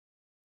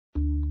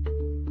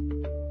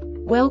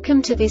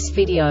Welcome to this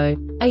video.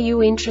 Are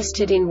you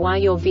interested in why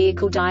your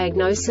vehicle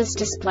diagnosis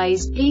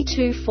displays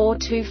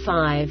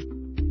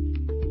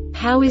P2425?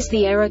 How is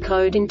the error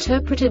code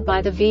interpreted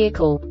by the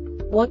vehicle?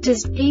 What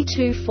does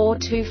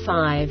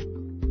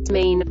P2425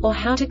 mean, or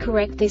how to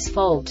correct this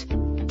fault?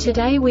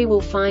 Today we will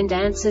find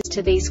answers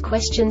to these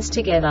questions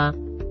together.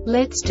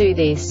 Let's do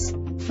this.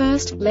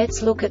 First,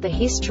 let's look at the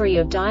history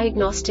of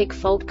diagnostic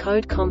fault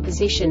code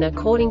composition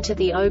according to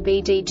the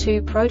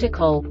OBD2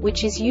 protocol,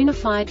 which is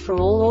unified for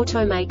all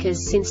automakers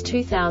since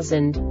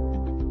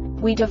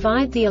 2000. We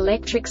divide the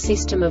electric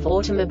system of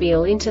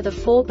automobile into the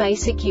four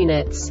basic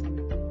units: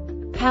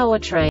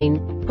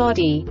 powertrain,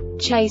 body,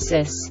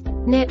 chassis,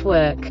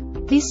 network.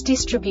 This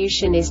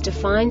distribution is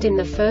defined in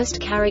the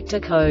first character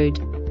code.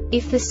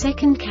 If the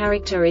second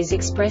character is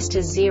expressed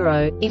as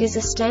 0, it is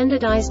a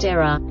standardized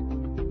error.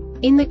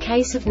 In the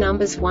case of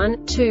numbers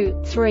 1,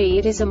 2, 3,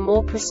 it is a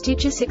more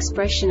prestigious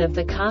expression of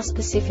the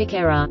car-specific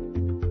error.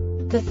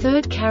 The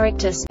third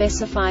character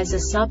specifies a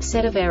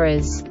subset of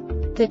errors.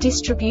 The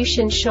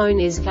distribution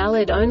shown is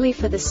valid only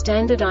for the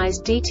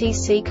standardized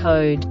DTC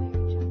code.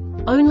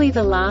 Only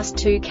the last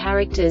two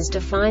characters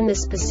define the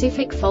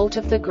specific fault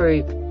of the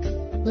group.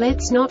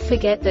 Let's not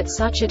forget that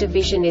such a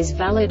division is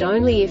valid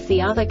only if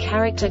the other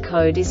character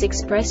code is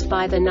expressed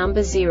by the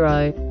number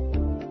 0.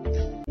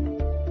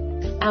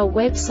 Our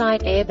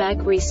website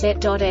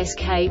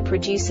airbagreset.sk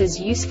produces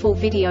useful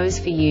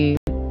videos for you.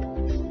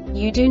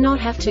 You do not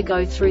have to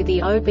go through the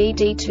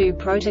OBD2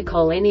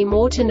 protocol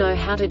anymore to know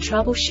how to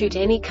troubleshoot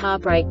any car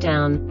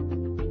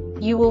breakdown.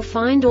 You will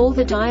find all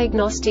the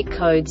diagnostic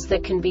codes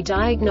that can be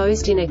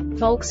diagnosed in a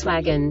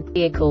Volkswagen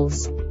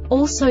vehicles.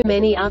 Also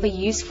many other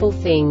useful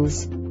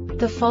things.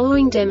 The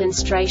following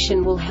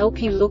demonstration will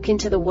help you look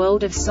into the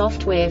world of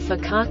software for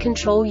car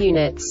control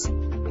units.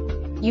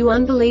 You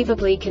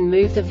unbelievably can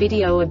move the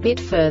video a bit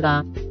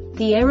further.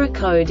 The error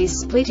code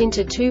is split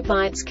into 2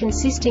 bytes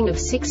consisting of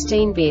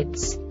 16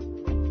 bits.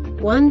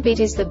 1 bit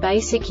is the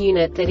basic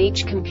unit that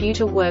each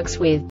computer works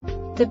with.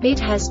 The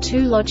bit has 2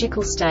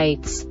 logical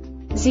states: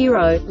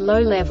 0, low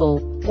level,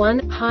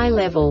 1, high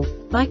level.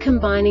 By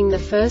combining the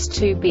first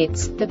 2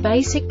 bits, the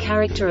basic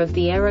character of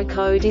the error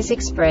code is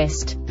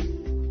expressed.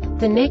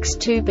 The next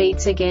 2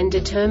 beats again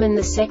determine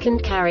the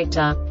second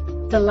character.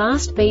 The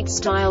last beat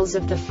styles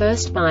of the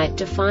first byte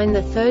define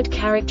the third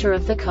character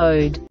of the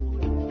code.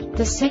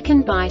 The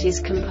second byte is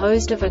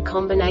composed of a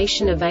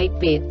combination of 8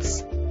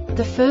 bits.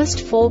 The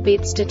first 4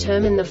 bits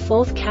determine the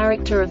fourth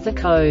character of the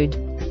code.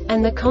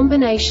 And the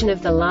combination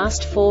of the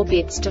last 4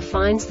 bits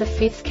defines the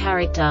fifth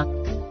character.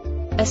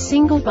 A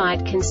single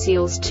byte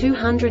conceals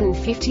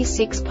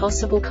 256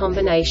 possible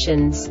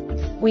combinations.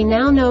 We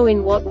now know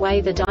in what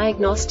way the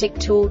diagnostic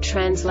tool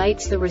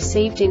translates the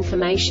received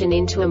information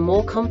into a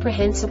more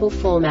comprehensible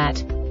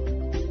format.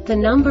 The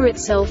number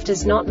itself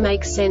does not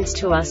make sense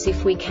to us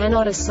if we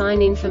cannot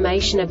assign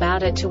information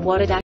about it to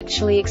what it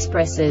actually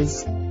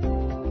expresses.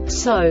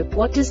 So,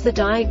 what does the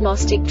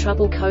Diagnostic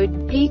Trouble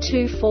Code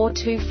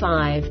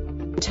P2425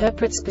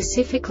 interpret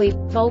specifically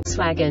for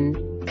Volkswagen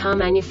car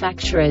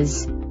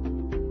manufacturers?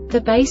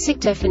 The basic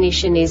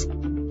definition is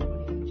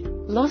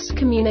lost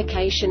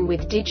communication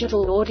with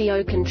digital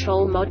audio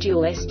control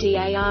module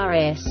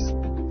SDARS.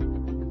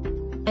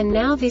 And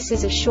now this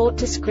is a short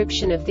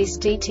description of this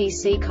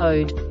DTC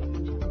code.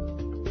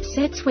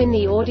 Sets when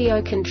the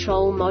audio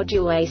control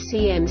module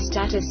ACM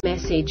status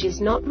message is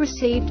not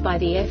received by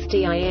the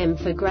FDIM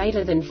for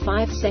greater than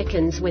 5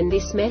 seconds. When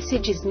this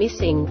message is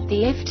missing,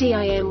 the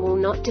FDIM will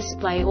not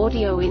display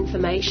audio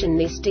information.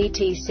 This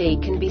DTC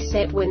can be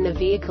set when the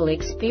vehicle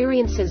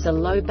experiences a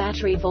low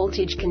battery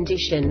voltage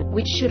condition,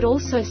 which should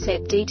also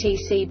set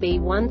DTC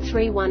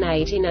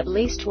B1318 in at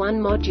least one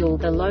module.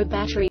 The low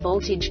battery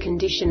voltage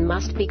condition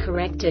must be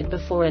corrected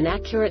before an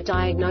accurate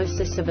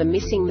diagnosis of a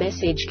missing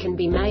message can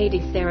be made.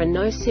 If there are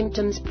no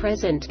symptoms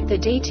present, the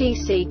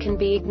DTC can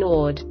be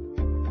ignored.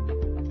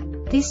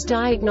 This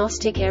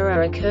diagnostic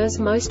error occurs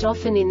most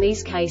often in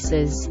these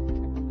cases: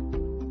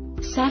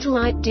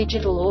 satellite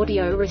digital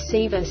audio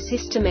receiver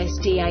system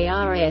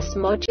SDARS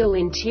module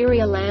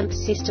interior lamp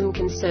system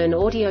concern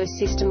audio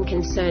system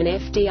concern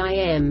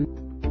FDIM.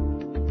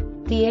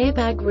 The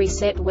Airbag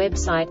Reset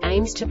website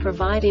aims to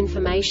provide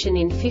information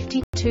in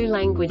 52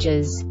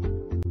 languages.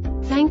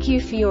 Thank you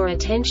for your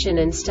attention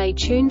and stay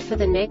tuned for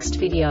the next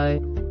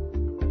video.